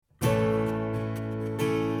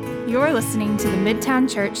You're listening to the Midtown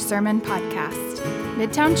Church Sermon Podcast.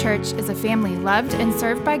 Midtown Church is a family loved and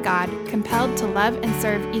served by God, compelled to love and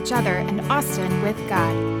serve each other and Austin with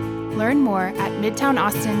God. Learn more at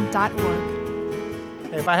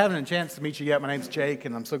midtownaustin.org. Hey, if I haven't had a chance to meet you yet, my name's Jake,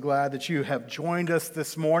 and I'm so glad that you have joined us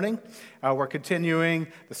this morning. We're continuing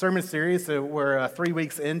the sermon series that we're 3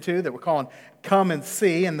 weeks into that we're calling Come and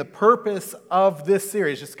See. And the purpose of this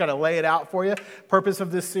series, just kind of lay it out for you, purpose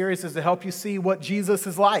of this series is to help you see what Jesus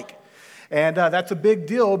is like. And that's a big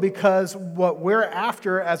deal because what we're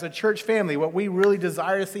after as a church family, what we really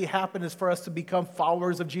desire to see happen is for us to become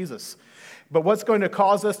followers of Jesus. But what's going to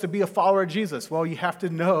cause us to be a follower of Jesus? Well, you have to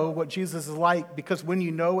know what Jesus is like, because when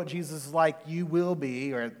you know what Jesus is like, you will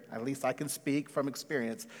be, or at least I can speak from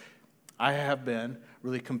experience, I have been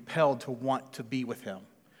really compelled to want to be with him,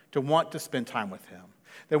 to want to spend time with him.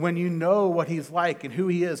 That when you know what he's like and who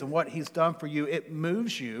he is and what he's done for you, it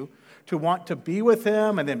moves you to want to be with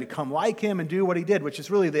him and then become like him and do what he did, which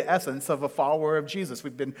is really the essence of a follower of Jesus.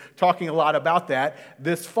 We've been talking a lot about that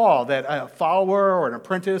this fall, that a follower or an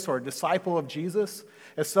apprentice or a disciple of Jesus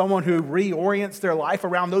is someone who reorients their life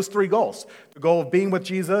around those three goals. The goal of being with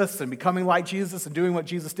Jesus and becoming like Jesus and doing what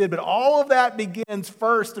Jesus did. But all of that begins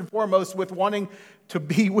first and foremost with wanting to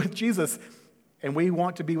be with Jesus. And we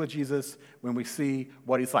want to be with Jesus when we see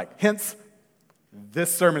what he's like. Hence,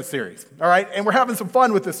 this sermon series, all right? And we're having some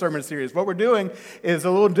fun with this sermon series. What we're doing is a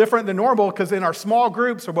little different than normal because in our small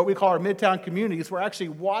groups, or what we call our Midtown communities, we're actually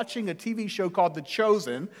watching a TV show called The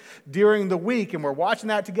Chosen during the week, and we're watching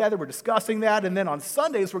that together, we're discussing that, and then on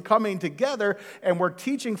Sundays, we're coming together and we're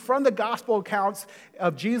teaching from the gospel accounts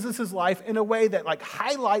of Jesus' life in a way that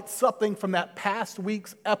highlights something from that past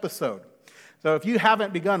week's episode. So if you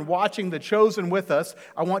haven't begun watching The Chosen with us,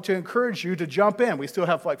 I want to encourage you to jump in. We still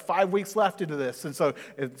have 5 weeks left into this, and so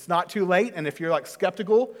it's not too late. And if you're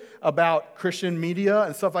skeptical about Christian media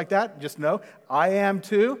and stuff like that, just know I am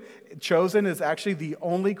too. Chosen is actually the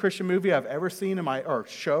only Christian movie I've ever seen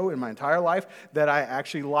show in my entire life that I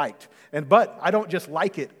actually liked. But I don't just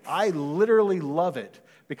like it, I literally love it,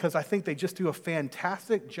 because I think they just do a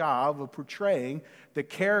fantastic job of portraying the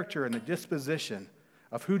character and the disposition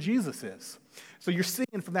of who Jesus is. So you're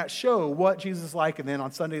seeing from that show what Jesus is like, and then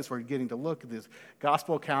on Sundays we're getting to look at these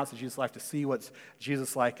gospel accounts of Jesus' life to see what's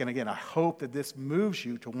Jesus like. And again, I hope that this moves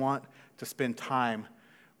you to want to spend time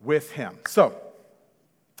with him. So,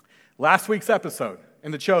 last week's episode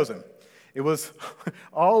in The Chosen, it was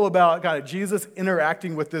all about kind of Jesus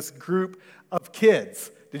interacting with this group of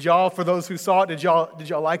kids. Did y'all, for those who saw it, did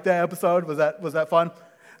y'all like that episode? Was that fun?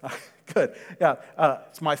 Good. Yeah.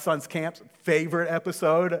 It's my son's camp's favorite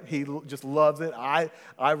episode. He just loves it. I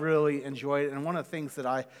really enjoy it. And one of the things that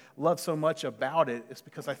I love so much about it is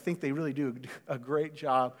because I think they really do a great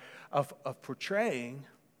job of portraying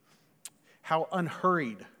how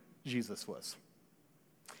unhurried Jesus was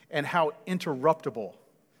and how interruptable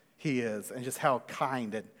he is and just how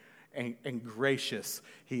kind and gracious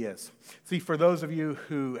he is. See, for those of you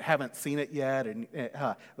who haven't seen it yet, and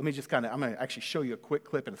let me just I'm going to actually show you a quick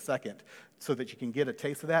clip in a second so that you can get a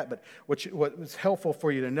taste of that. But what was helpful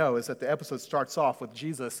for you to know is that the episode starts off with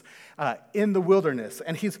Jesus in the wilderness,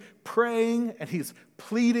 and he's praying and he's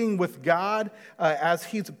pleading with God as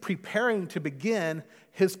he's preparing to begin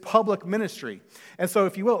his public ministry. And so,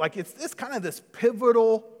 if you will, it's kind of this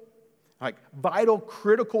pivotal, vital,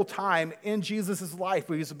 critical time in Jesus' life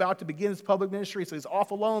where he's about to begin his public ministry. So he's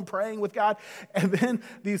off alone praying with God. And then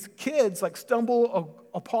these kids stumble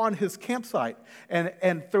upon his campsite.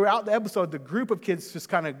 And throughout the episode, the group of kids just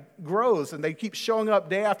kind of grows, and they keep showing up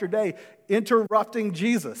day after day, interrupting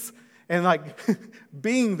Jesus and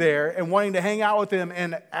being there and wanting to hang out with him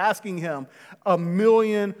and asking him a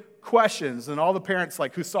million questions. And all the parents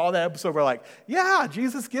who saw that episode were like, yeah,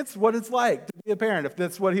 Jesus gets what it's like to be a parent. If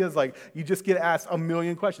that's what he is like, you just get asked a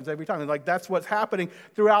million questions every time. And that's what's happening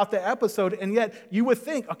throughout the episode. And yet you would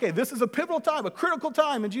think, okay, this is a pivotal time, a critical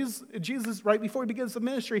time. And Jesus, right before he begins the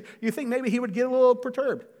ministry, you think maybe he would get a little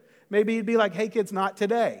perturbed. Maybe he'd be like, hey kids, not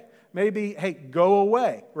today. Maybe, hey, go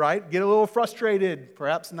away, right? Get a little frustrated,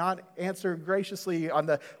 perhaps not answer graciously on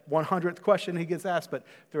the 100th question he gets asked. But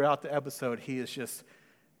throughout the episode, he is just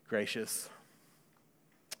gracious.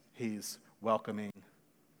 He's welcoming.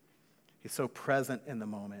 He's so present in the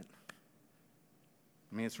moment.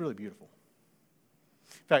 I mean, it's really beautiful.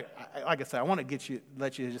 In fact, like I said, I want to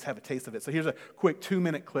let you just have a taste of it. So here's a quick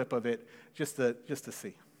 2-minute clip of it, just to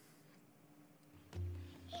see.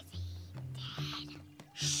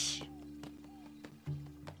 Shh.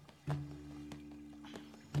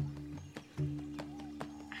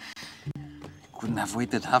 Couldn't have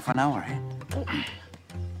waited half an hour, eh?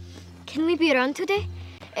 Can we be around today?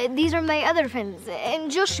 These are my other friends, and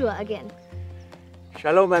Joshua again.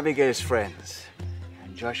 Shalom, Abigail's friends.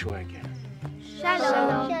 And Joshua again.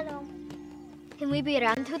 Shalom. Can we be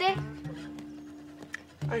around today?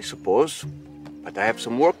 I suppose, but I have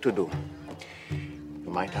some work to do. You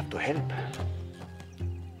might have to help.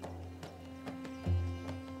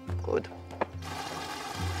 Good.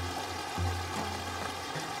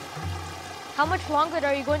 How much longer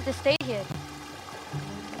are you going to stay here?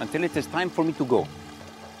 Until it is time for me to go.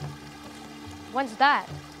 When's that?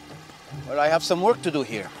 Well, I have some work to do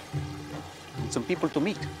here. And some people to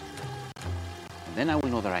meet. And then I will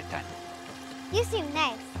know the right time. You seem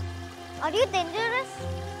nice. Are you dangerous?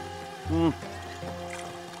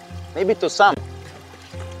 Maybe to some.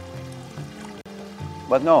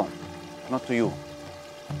 But no, not to you.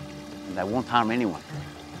 And I won't harm anyone.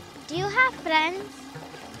 Do you have friends?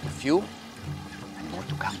 A few, and more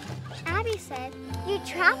to come. Abby said you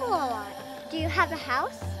travel a lot. Do you have a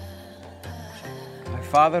house? My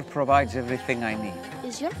father provides everything I need.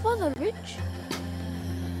 Is your father rich?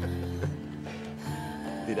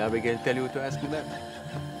 Did Abigail tell you to ask me that?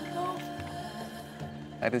 No.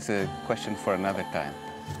 That is a question for another time.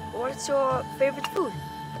 What's your favorite food?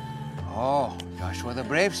 Oh, Joshua the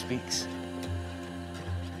Brave speaks.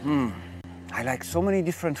 I like so many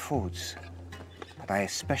different foods, but I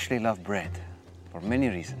especially love bread, for many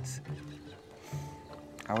reasons.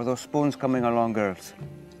 How are those spoons coming along, girls?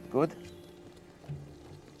 Good?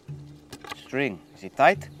 String, is it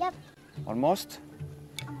tight? Yep. Almost?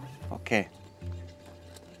 Okay.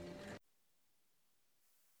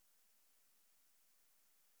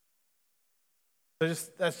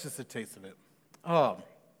 That's just a taste of it.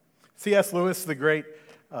 C.S. Lewis, the great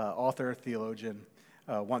author, theologian,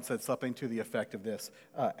 once said something to the effect of this.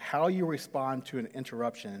 How you respond to an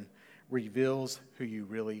interruption reveals who you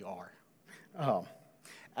really are.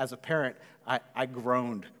 As a parent, I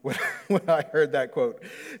groaned when I heard that quote.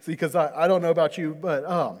 See, because I don't know about you, but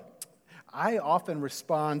I often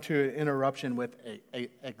respond to an interruption with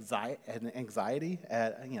an anxiety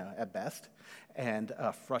at best, and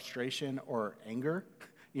frustration or anger,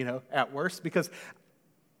 at worst, because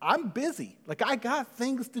I'm busy. Like, I got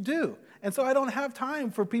things to do. And so I don't have time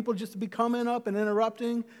for people just to be coming up and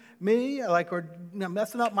interrupting me, or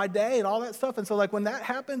messing up my day and all that stuff. And so, when that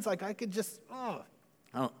happens, I could just,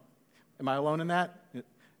 am I alone in that?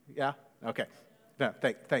 Yeah? Okay. No,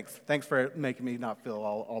 thanks. Thanks for making me not feel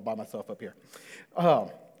all by myself up here.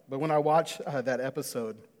 But when I watch that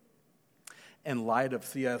episode, in light of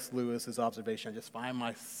C.S. Lewis's observation, I just find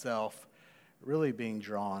myself really being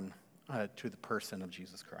drawn to the person of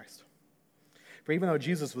Jesus Christ. For even though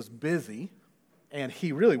Jesus was busy, and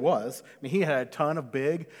he really was, he had a ton of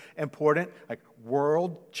big, important,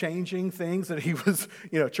 world-changing things that he was,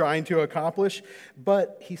 trying to accomplish,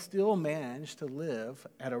 but he still managed to live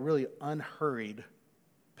at a really unhurried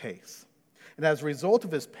pace. And as a result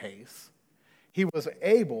of his pace, he was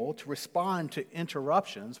able to respond to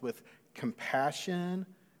interruptions with compassion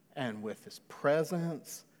and with his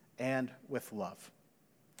presence and with love.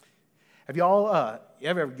 Have you all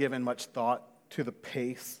ever given much thought to the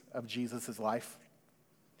pace of Jesus' life?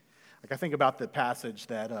 I think about the passage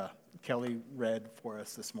that Kelly read for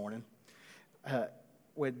us this morning.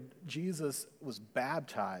 When Jesus was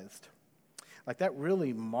baptized, that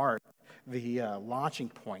really marked the launching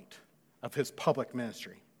point of his public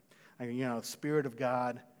ministry. The Spirit of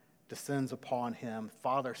God descends upon him.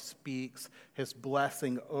 Father speaks his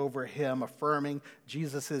blessing over him, affirming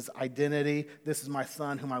Jesus' identity. This is my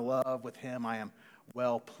son whom I love. With him I am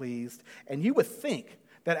well pleased. And you would think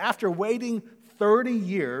that after waiting 30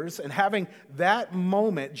 years and having that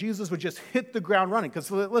moment, Jesus would just hit the ground running. Because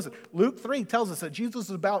listen, Luke 3 tells us that Jesus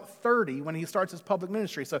was about 30 when he starts his public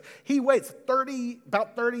ministry. So he waits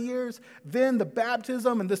about 30 years, then the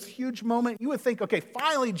baptism and this huge moment. You would think, okay,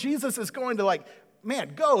 finally Jesus is going to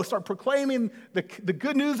go start proclaiming the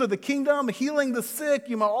good news of the kingdom, healing the sick,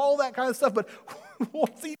 all that kind of stuff. But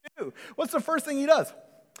what's he do? What's the first thing he does?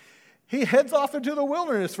 He heads off into the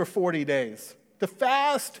wilderness for 40 days to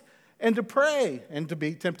fast and to pray and to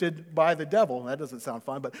be tempted by the devil. That doesn't sound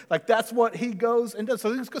fun, but that's what he goes and does.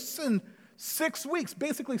 So he's going to spend 6 weeks,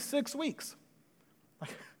 basically 6 weeks.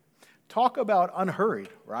 Talk about unhurried,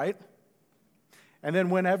 right? And then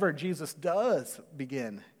whenever Jesus does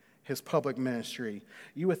begin his public ministry,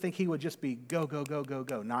 you would think he would just be go, go, go, go,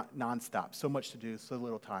 go, not nonstop. So much to do, so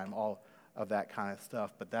little time, all of that kind of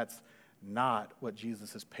stuff. But that's not what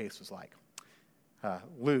Jesus' pace was like.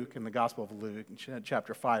 Luke, in the Gospel of Luke,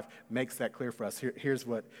 chapter 5, makes that clear for us. Here's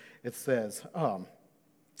what it says.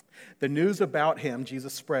 The news about him,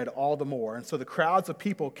 Jesus, spread all the more. And so the crowds of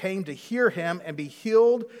people came to hear him and be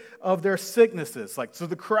healed of their sicknesses. So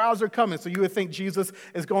the crowds are coming. So you would think Jesus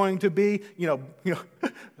is going to be,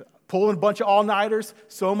 pulling a bunch of all-nighters,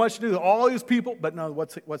 so much to do, all these people. But no,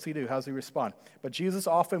 what's he do? How's he respond? But Jesus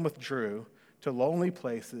often withdrew to lonely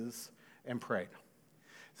places and prayed.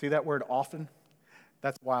 See that word often?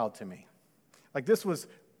 That's wild to me. This was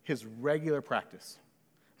his regular practice.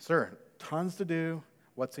 Sir, tons to do.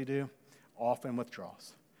 What's he do? Often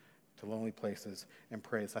withdraws to lonely places and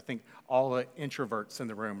prays. I think all the introverts in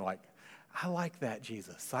the room are like, I like that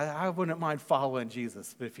Jesus. I wouldn't mind following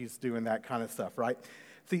Jesus if he's doing that kind of stuff, right?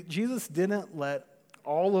 See, Jesus didn't let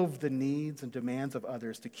all of the needs and demands of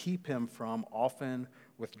others to keep him from often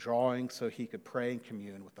withdrawing so he could pray and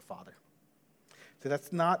commune with the Father. See,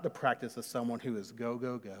 that's not the practice of someone who is go,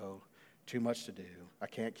 go, go, too much to do, I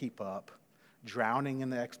can't keep up, drowning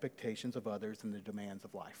in the expectations of others and the demands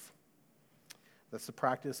of life. That's the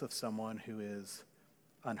practice of someone who is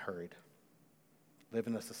unhurried,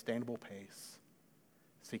 living a sustainable pace,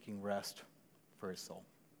 seeking rest for his soul.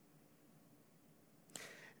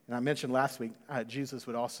 And I mentioned last week, Jesus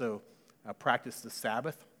would also practice the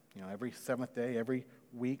Sabbath, every seventh day, every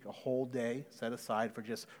week, a whole day set aside for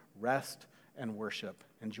just rest and worship,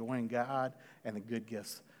 enjoying God and the good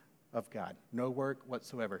gifts of God. No work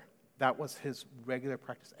whatsoever. That was his regular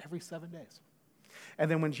practice every 7 days.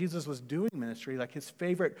 And then when Jesus was doing ministry, his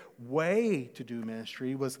favorite way to do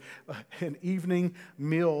ministry was an evening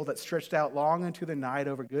meal that stretched out long into the night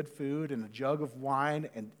over good food and a jug of wine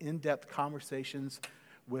and in-depth conversations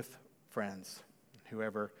with friends,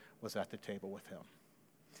 whoever was at the table with him.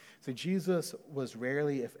 See, Jesus was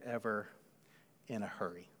rarely, if ever, in a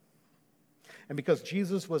hurry. And because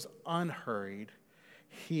Jesus was unhurried,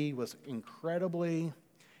 he was incredibly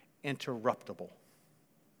interruptable.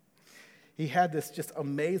 He had this just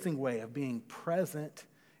amazing way of being present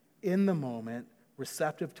in the moment,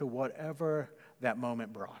 receptive to whatever that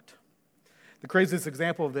moment brought. The craziest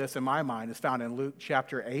example of this in my mind is found in Luke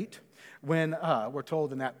chapter 8, when we're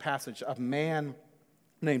told in that passage a man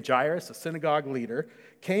named Jairus, a synagogue leader,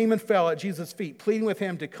 came and fell at Jesus' feet, pleading with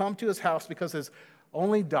him to come to his house because his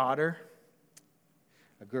only daughter,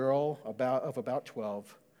 a girl of about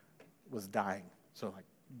 12, was dying. So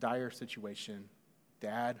dire situation,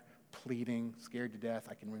 dad pleading, scared to death.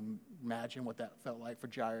 I can imagine what that felt like for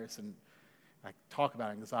Jairus, and I talk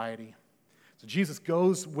about anxiety. So Jesus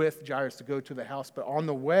goes with Jairus to go to the house, but on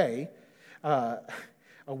the way, a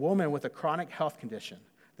woman with a chronic health condition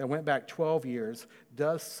that went back 12 years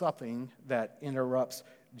does something that interrupts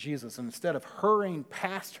Jesus. And instead of hurrying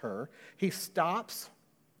past her, he stops,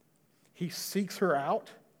 he seeks her out,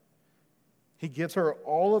 he gives her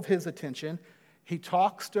all of his attention. He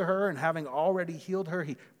talks to her, and having already healed her,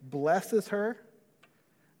 he blesses her.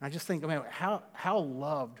 And I just think, how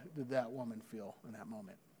loved did that woman feel in that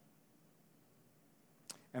moment?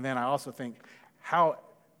 And then I also think, how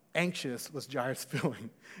anxious was Jairus feeling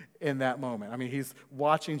in that moment? He's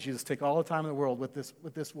watching Jesus take all the time in the world with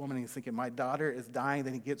this woman, and he's thinking, my daughter is dying.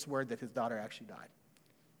 Then he gets word that his daughter actually died.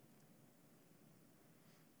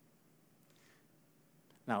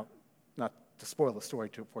 Now, not to spoil the story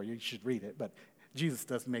for you, you should read it, but Jesus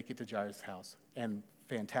does make it to Jairus' house, and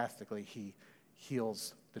fantastically, he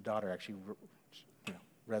heals the daughter, actually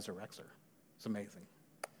resurrects her. It's amazing.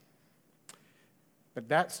 But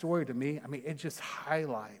that story to me, it just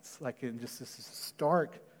highlights, in just this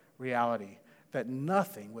stark reality, that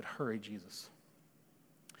nothing would hurry Jesus.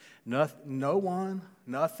 No one,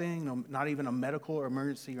 nothing, not even a medical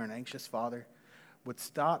emergency or an anxious father, would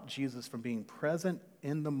stop Jesus from being present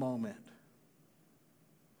in the moment.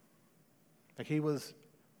 He was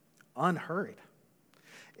unhurried.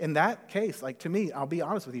 In that case, to me, I'll be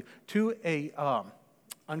honest with you, to a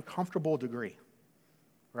uncomfortable degree,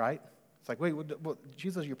 right? It's wait,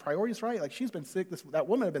 Jesus, your priorities right? She's been sick. That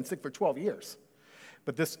woman had been sick for 12 years.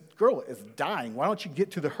 But this girl is dying. Why don't you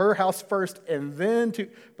get to her house first and then to...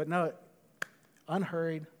 But no,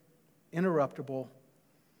 unhurried, interruptible.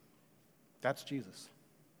 That's Jesus.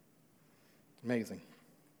 Amazing.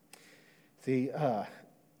 See,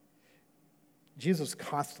 Jesus was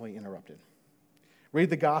constantly interrupted. Read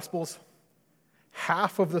the Gospels.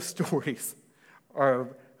 Half of the stories are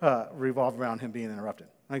revolve around him being interrupted.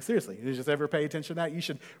 Like, seriously, you just ever pay attention to that? You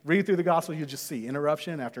should read through the gospel. You'll just see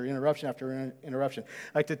interruption after interruption after interruption.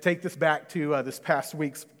 I'd like to take this back to this past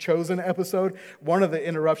week's Chosen episode. One of the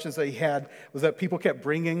interruptions that he had was that people kept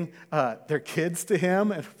bringing their kids to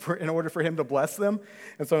him in order for him to bless them.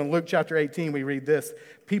 And so in Luke chapter 18, we read this.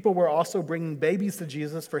 People were also bringing babies to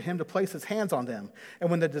Jesus for him to place his hands on them. And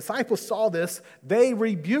when the disciples saw this, they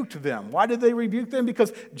rebuked them. Why did they rebuke them?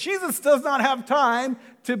 Because Jesus does not have time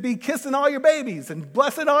to be kissing all your babies and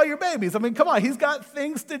blessing all your babies. I mean, come on, he's got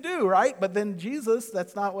things to do, right? But then Jesus,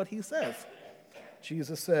 that's not what he says.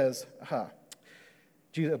 Jesus says,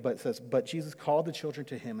 but Jesus called the children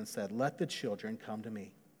to him and said, let the children come to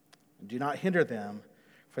me. And do not hinder them,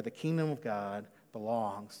 for the kingdom of God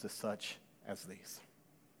belongs to such as these.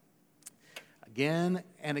 Again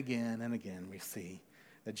and again and again, we see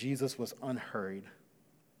that Jesus was unhurried,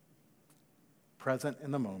 present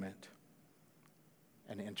in the moment,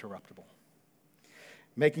 and interruptible.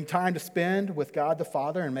 Making time to spend with God the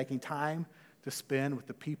Father and making time to spend with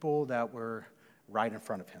the people that were right in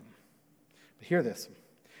front of him. But hear this.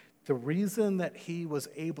 The reason that he was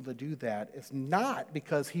able to do that is not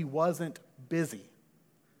because he wasn't busy.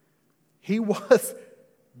 He was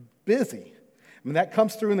busy. I mean, that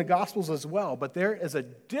comes through in the Gospels as well, but there is a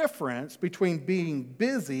difference between being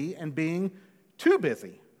busy and being too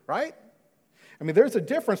busy, right? I mean, there's a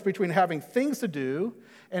difference between having things to do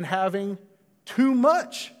and having too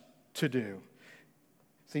much to do.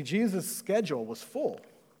 See, Jesus' schedule was full,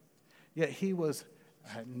 yet he was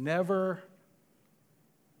never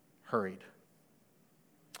hurried.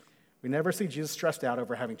 We never see Jesus stressed out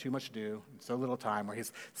over having too much to do and so little time, where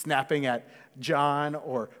he's snapping at John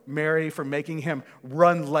or Mary for making him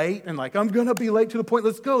run late and like, I'm going to be late to the point,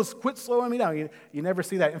 let's go, quit slowing me down. You never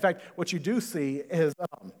see that. In fact, what you do see is,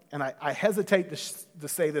 and I hesitate to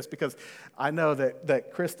say this because I know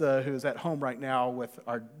that Krista, who's at home right now with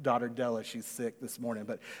our daughter Della, she's sick this morning,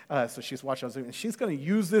 but so she's watching on Zoom, and she's going to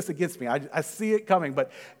use this against me. I see it coming,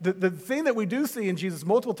 but the thing that we do see in Jesus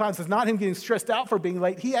multiple times is not him getting stressed out for being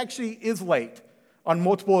late. He actually is late on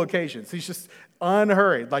multiple occasions. He's just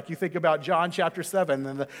unhurried. Like you think about John chapter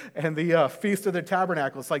 7 and the Feast of the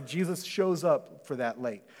Tabernacles, like Jesus shows up for that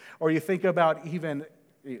late. Or you think about even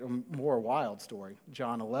a more wild story,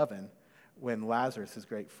 John 11, when Lazarus, his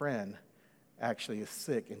great friend, actually is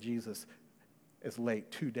sick and Jesus is late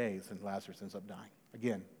 2 days and Lazarus ends up dying.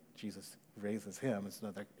 Again, Jesus raises him. It's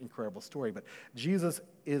another incredible story, but Jesus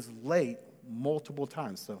is late multiple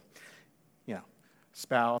times. So,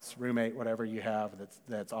 spouse, roommate, whatever you have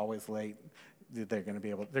that's always late, they're going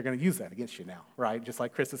to use that against you now, right? Just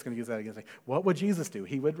like Chris is going to use that against me. What would Jesus do?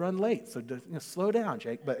 He would run late. So slow down,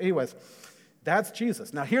 Jake. But anyways, that's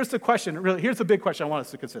Jesus. Now here's the question. Really, here's the big question I want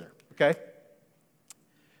us to consider. Okay,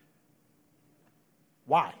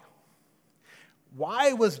 why?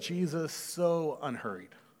 Why was Jesus so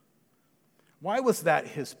unhurried? Why was that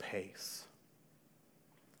his pace?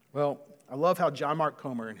 Well, I love how John Mark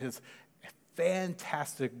Comer in his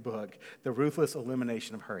fantastic book, The Ruthless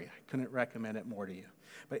Elimination of Hurry. I couldn't recommend it more to you.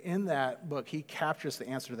 But in that book, he captures the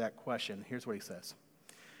answer to that question. Here's what he says.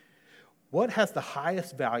 What has the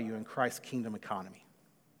highest value in Christ's kingdom economy?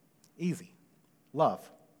 Easy. Love.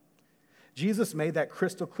 Jesus made that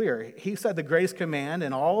crystal clear. He said the greatest command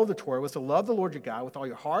in all of the Torah was to love the Lord your God with all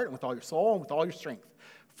your heart and with all your soul and with all your strength,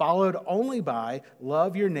 followed only by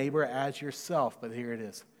love your neighbor as yourself. But here it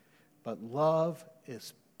is. But love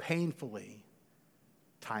is painfully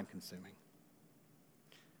time-consuming.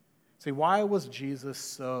 See, why was Jesus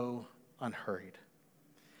so unhurried?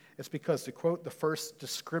 It's because, to quote the first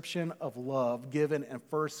description of love given in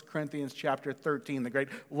 1 Corinthians chapter 13, the great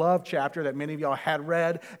love chapter that many of y'all had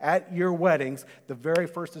read at your weddings, the very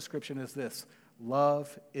first description is this: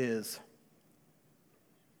 love is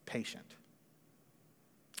patient.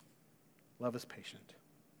 Love is patient.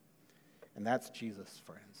 And that's Jesus,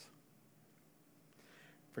 friends.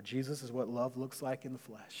 For Jesus is what love looks like in the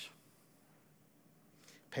flesh.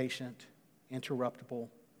 Patient, interruptible,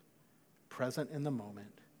 present in the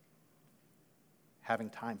moment, having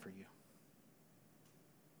time for you.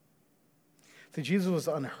 See, Jesus was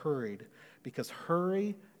unhurried because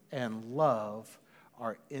hurry and love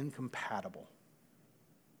are incompatible.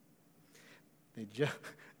 They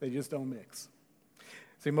just don't mix.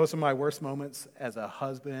 See, most of my worst moments as a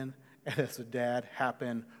husband and as a dad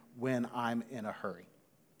happen when I'm in a hurry.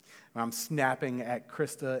 When I'm snapping at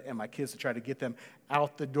Krista and my kids to try to get them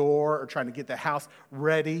out the door or trying to get the house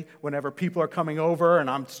ready whenever people are coming over, and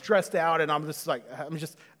I'm stressed out and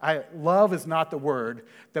love is not the word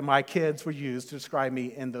that my kids would use to describe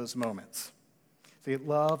me in those moments. See,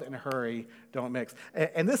 love and hurry don't mix.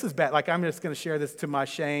 And this is bad. Like, I'm just going to share this to my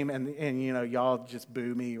shame, and y'all just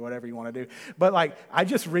boo me or whatever you want to do. But, like, I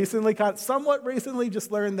just somewhat recently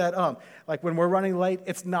just learned that, like, when we're running late,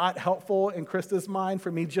 it's not helpful in Krista's mind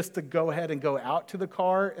for me just to go ahead and go out to the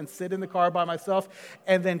car and sit in the car by myself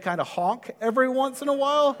and then kind of honk every once in a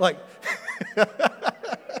while. Like,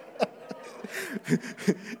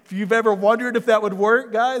 if you've ever wondered if that would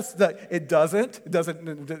work, guys, it doesn't. It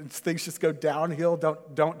doesn't. Things just go downhill.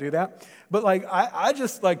 Don't do that. But like I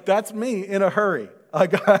just like that's me in a hurry.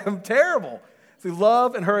 Like I'm terrible. See,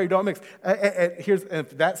 love and hurry don't mix. And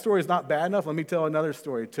if that story is not bad enough, let me tell another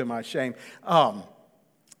story to my shame.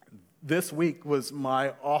 This week was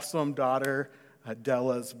my awesome daughter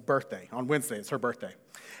Della's birthday. On Wednesday, it's her birthday.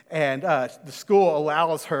 And the school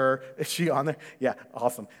allows her, is she on there? Yeah,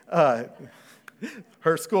 awesome.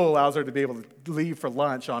 Her school allows her to be able to leave for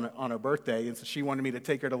lunch on her birthday, and so she wanted me to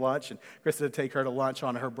take her to lunch, and Krista to take her to lunch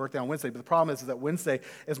on her birthday on Wednesday. But the problem is that Wednesday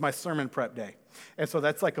is my sermon prep day, and so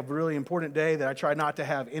that's like a really important day that I try not to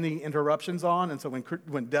have any interruptions on. And so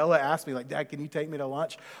when Della asked me, like, Dad, can you take me to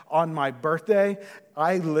lunch on my birthday?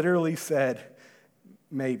 I literally said,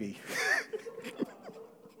 maybe.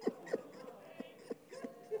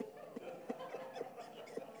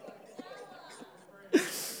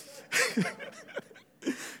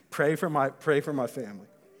 Pray for my family.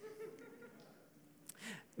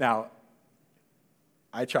 Now,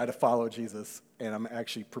 I try to follow Jesus, and I'm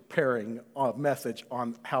actually preparing a message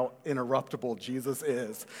on how interruptible Jesus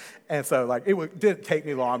is. And so, like, didn't take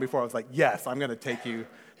me long before I was like, yes, I'm going to take you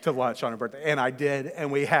to lunch on her birthday. And I did,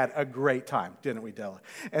 and we had a great time, didn't we, Della?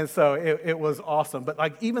 And so it was awesome. But,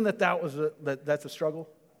 like, even that's a struggle,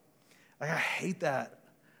 like, I hate that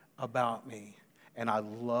about me, and I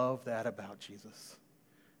love that about Jesus.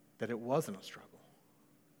 That it wasn't a struggle.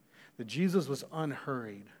 That Jesus was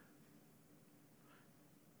unhurried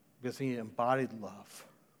because he embodied love.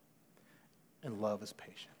 And love is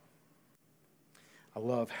patient. I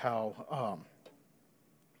love how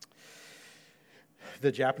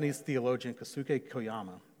the Japanese theologian Kosuke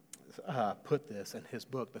Koyama put this in his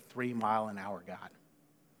book, The 3 Mile an Hour God.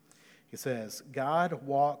 He says, God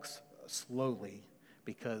walks slowly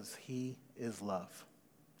because he is love.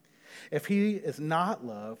 If he is not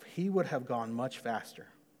love, he would have gone much faster.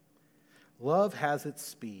 Love has its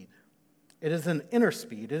speed. It is an inner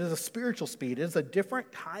speed. It is a spiritual speed. It is a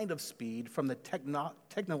different kind of speed from the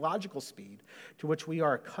technological speed to which we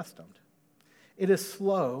are accustomed. It is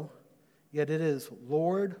slow, yet it is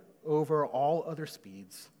Lord over all other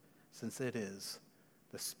speeds, since it is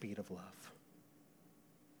the speed of love.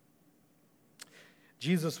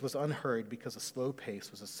 Jesus was unhurried because a slow pace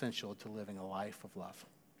was essential to living a life of love.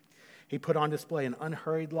 He put on display an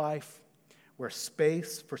unhurried life where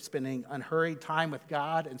space for spending unhurried time with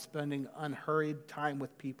God and spending unhurried time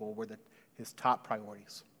with people were his top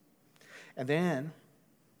priorities. And then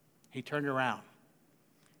he turned around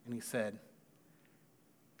and he said,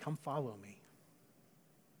 come follow me.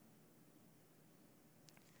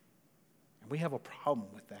 And we have a problem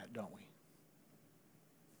with that, don't we?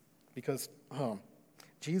 Because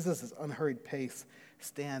Jesus' unhurried pace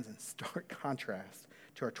stands in stark contrast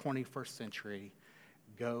to our 21st century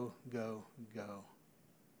go, go, go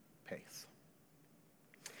pace.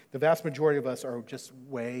 The vast majority of us are just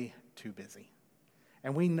way too busy.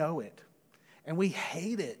 And we know it. And we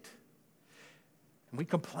hate it. And we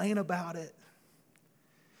complain about it.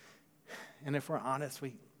 And if we're honest,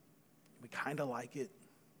 we kind of like it.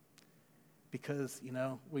 Because,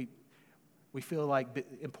 we feel like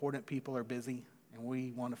important people are busy. And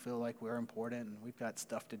we want to feel like we're important, and we've got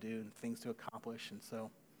stuff to do and things to accomplish. And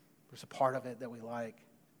so there's a part of it that we like,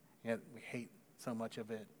 yet we hate so much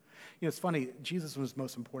of it. It's funny, Jesus was the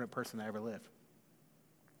most important person that ever lived.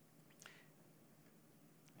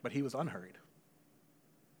 But he was unhurried.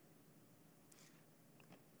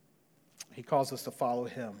 He calls us to follow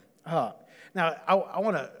him. Now, I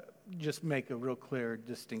want to just make a real clear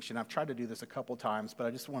distinction. I've tried to do this a couple times, but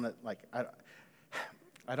I just want to,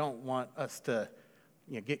 I don't want us to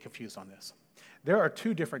get confused on this. There are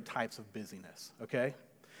 2 different types of busyness, okay?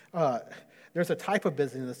 There's a type of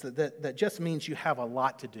busyness that just means you have a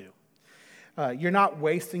lot to do. You're not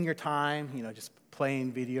wasting your time, just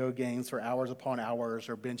playing video games for hours upon hours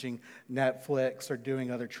or binging Netflix or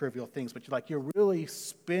doing other trivial things, but you're really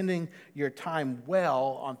spending your time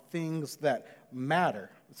well on things that matter.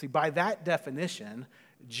 See, by that definition,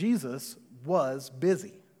 Jesus was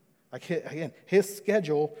busy. His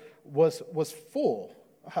schedule was full.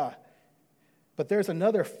 But there's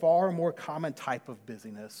another far more common type of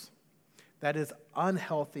busyness that is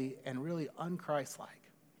unhealthy and really unchristlike.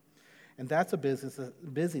 And that's a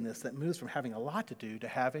busyness that moves from having a lot to do to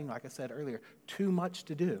having, like I said earlier, too much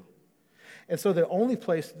to do. And so the only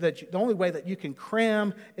way that you can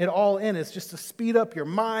cram it all in is just to speed up your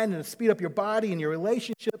mind and to speed up your body and your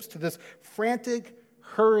relationships to this frantic,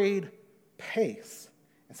 hurried pace.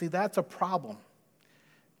 And see, that's a problem.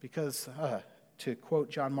 Because, to quote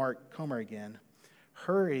John Mark Comer again,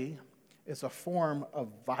 hurry is a form of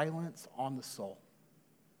violence on the soul.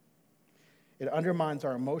 It undermines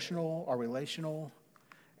our emotional, our relational,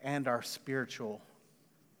 and our spiritual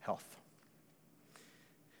health.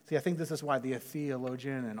 See, I think this is why the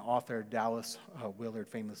theologian and author Dallas Willard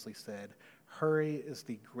famously said, hurry is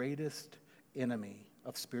the greatest enemy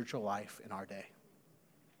of spiritual life in our day.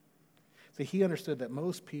 See, he understood that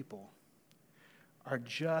most people are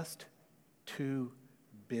just too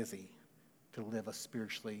busy to live a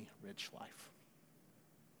spiritually rich life.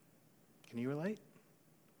 Can you relate?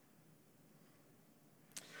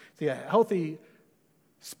 See, a healthy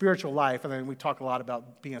spiritual life, and then we talk a lot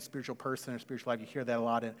about being a spiritual person or spiritual life. You hear that a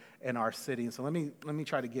lot in our city. So let me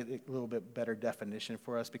try to get a little bit better definition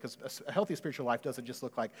for us, because a healthy spiritual life doesn't just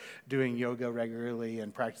look like doing yoga regularly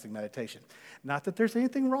and practicing meditation. Not that there's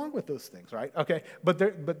anything wrong with those things, right? Okay, but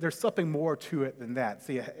there's something more to it than that.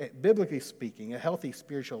 See, biblically speaking, a healthy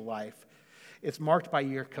spiritual life is marked by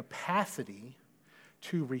your capacity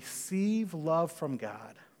to receive love from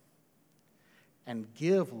God and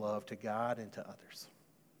give love to God and to others.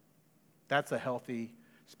 That's a healthy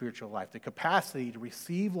spiritual life. The capacity to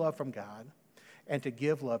receive love from God and to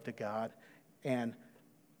give love to God and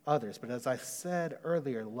others. But as I said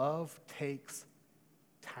earlier, love takes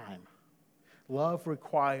time. Love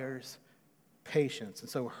requires patience. And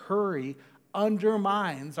so hurry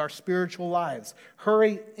undermines our spiritual lives.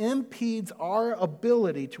 Hurry impedes our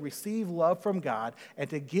ability to receive love from God and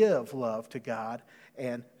to give love to God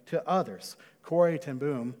and to others. Corrie ten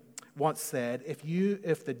Boom once said,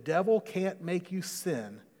 if the devil can't make you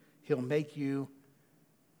sin, he'll make you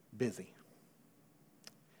busy.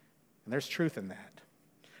 And there's truth in that.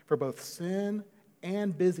 For both sin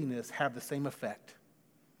and busyness have the same effect.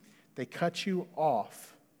 They cut you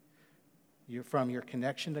off from your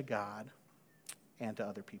connection to God and to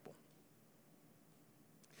other people.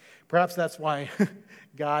 Perhaps that's why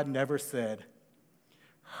God never said,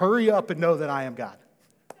 hurry up and know that I am God,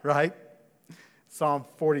 right? Psalm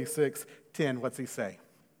 46:10, what's he say?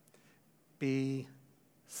 Be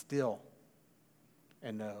still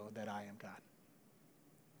and know that I am God.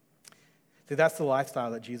 See, that's the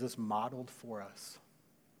lifestyle that Jesus modeled for us.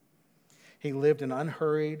 He lived an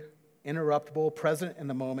unhurried, interruptible, present in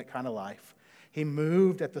the moment kind of life. He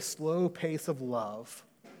moved at the slow pace of love,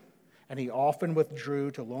 and he often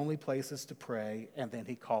withdrew to lonely places to pray, and then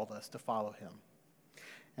he called us to follow him.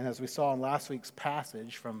 And as we saw in last week's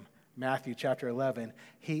passage from Matthew chapter 11,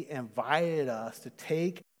 he invited us to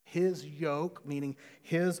take his yoke, meaning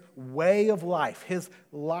his way of life, his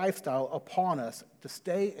lifestyle upon us, to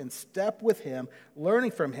stay in step with him,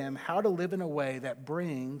 learning from him how to live in a way that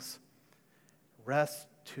brings rest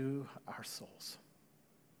to our souls.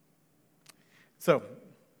 So,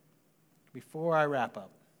 before I wrap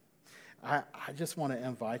up, I just want to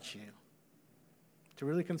invite you to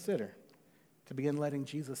really consider, to begin letting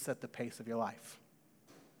Jesus set the pace of your life.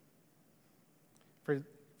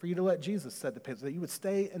 For you to let Jesus set the pace, that you would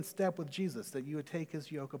stay in step with Jesus, that you would take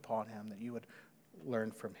his yoke upon him, that you would learn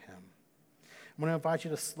from him. I'm going to invite you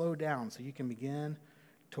to slow down so you can begin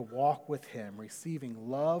to walk with him, receiving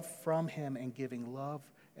love from him and giving love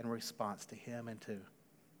in response to him and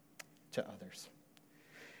to others.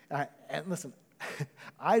 And listen,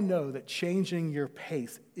 I know that changing your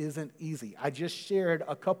pace isn't easy. I just shared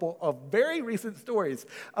a couple of very recent stories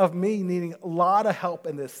of me needing a lot of help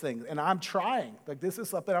in this thing. And I'm trying. Like, this is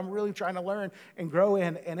something I'm really trying to learn and grow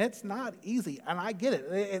in. And it's not easy. And I get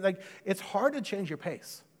it. It's hard to change your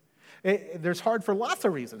pace. There's hard for lots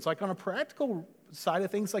of reasons. Like, on a practical side of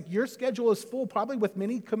things, like, your schedule is full probably with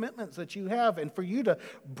many commitments that you have. And for you to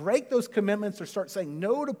break those commitments or start saying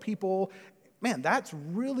no to people, man, that's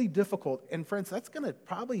really difficult. And friends, that's going to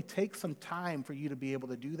probably take some time for you to be able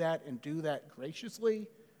to do that and do that graciously,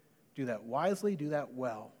 do that wisely, do that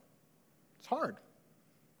well. It's hard.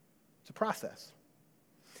 It's a process.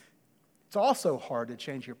 It's also hard to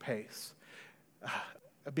change your pace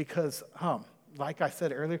because, like I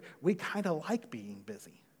said earlier, we kind of like being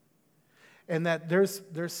busy. And that there's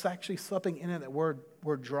actually something in it that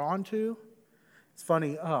we're drawn to. It's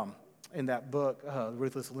funny, in that book,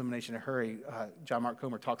 Ruthless Elimination of Hurry, John Mark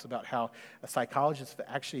Comer talks about how a psychologist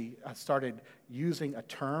actually started using a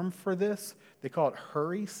term for this. They call it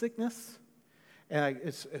hurry sickness. And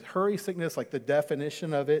it's hurry sickness, like the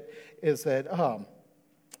definition of it is that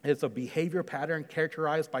It's a behavior pattern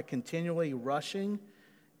characterized by continually rushing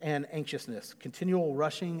and anxiousness, continual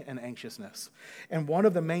rushing and anxiousness. And one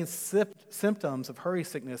of the main symptoms of hurry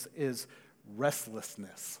sickness is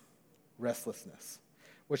restlessness,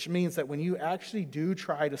 which means that when you actually do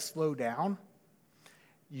try to slow down,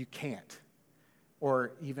 you can't.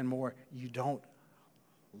 Or even more, you don't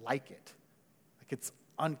like it. Like it's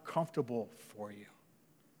uncomfortable for you.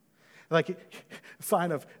 Like a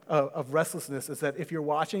sign of restlessness is that if you're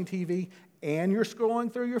watching TV and you're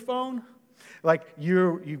scrolling through your phone, like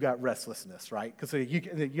you've got restlessness, right? Because you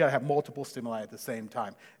got to have multiple stimuli at the same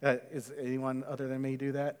time. Is anyone other than me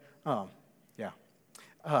do that? Yeah.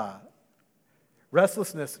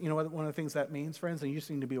 Restlessness, you know what one of the things that means, friends, and you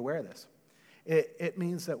just need to be aware of this. It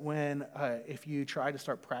means that if you try to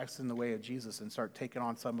start practicing the way of Jesus and start taking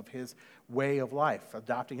on some of his way of life,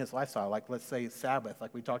 adopting his lifestyle, like let's say Sabbath,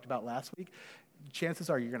 like we talked about last week,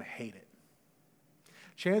 chances are you're going to hate it.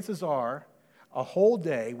 Chances are a whole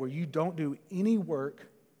day where you don't do any work,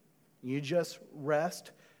 you just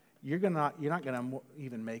rest, you're not going to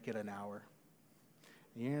even make it an hour.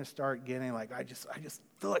 You're going to start getting like, I just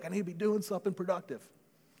feel like I need to be doing something productive.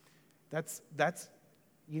 That's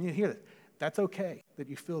you need to hear this. That's okay that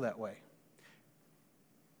you feel that way.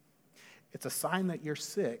 It's a sign that you're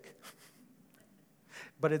sick,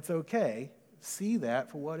 but it's okay. See that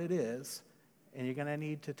for what it is, and you're going to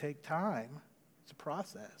need to take time to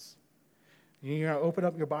process. You're going to open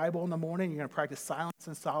up your Bible in the morning, you're going to practice silence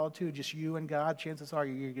and solitude, just you and God. Chances are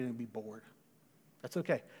you're going to be bored. That's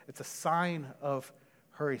okay. It's a sign of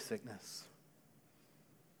hurry sickness.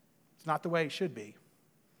 It's not the way it should be.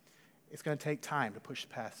 It's going to take time to push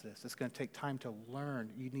past this. It's going to take time to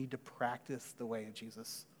learn. You need to practice the way of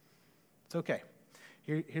Jesus. It's okay.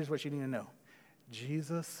 Here's what you need to know.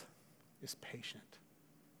 Jesus is patient.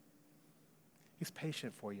 He's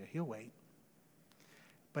patient for you. He'll wait.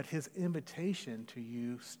 But his invitation to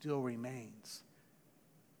you still remains.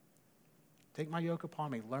 Take my yoke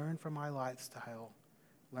upon me. Learn from my lifestyle.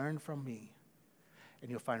 Learn from me.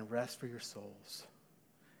 And you'll find rest for your souls.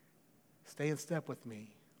 Stay in step with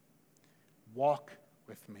me. Walk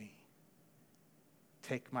with me.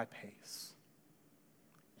 Take my pace.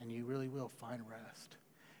 And you really will find rest.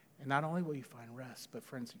 And not only will you find rest, but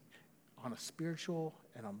friends, on a spiritual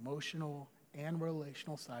and emotional and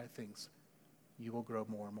relational side of things, you will grow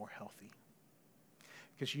more and more healthy.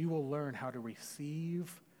 Because you will learn how to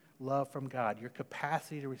receive love from God, your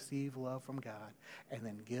capacity to receive love from God, and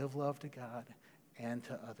then give love to God and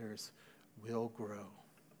to others will grow.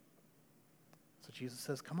 So Jesus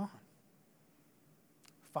says, come on.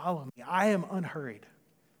 Follow me. I am unhurried.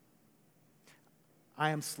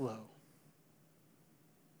 I am slow.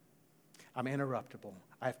 I'm interruptible.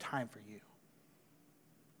 I have time for you.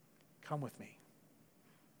 Come with me.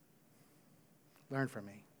 Learn from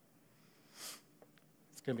me.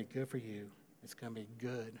 It's going to be good for you. It's going to be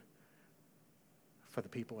good for the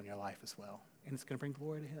people in your life as well. And it's going to bring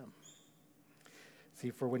glory to him.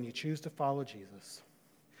 See, for when you choose to follow Jesus,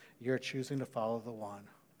 you're choosing to follow the one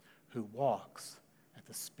who walks at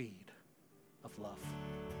the speed of love.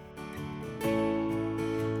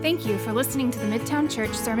 Thank you for listening to the Midtown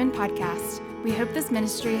Church Sermon Podcast. We hope this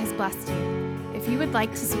ministry has blessed you. If you would like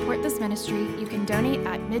to support this ministry, you can donate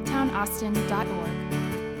at midtownaustin.org.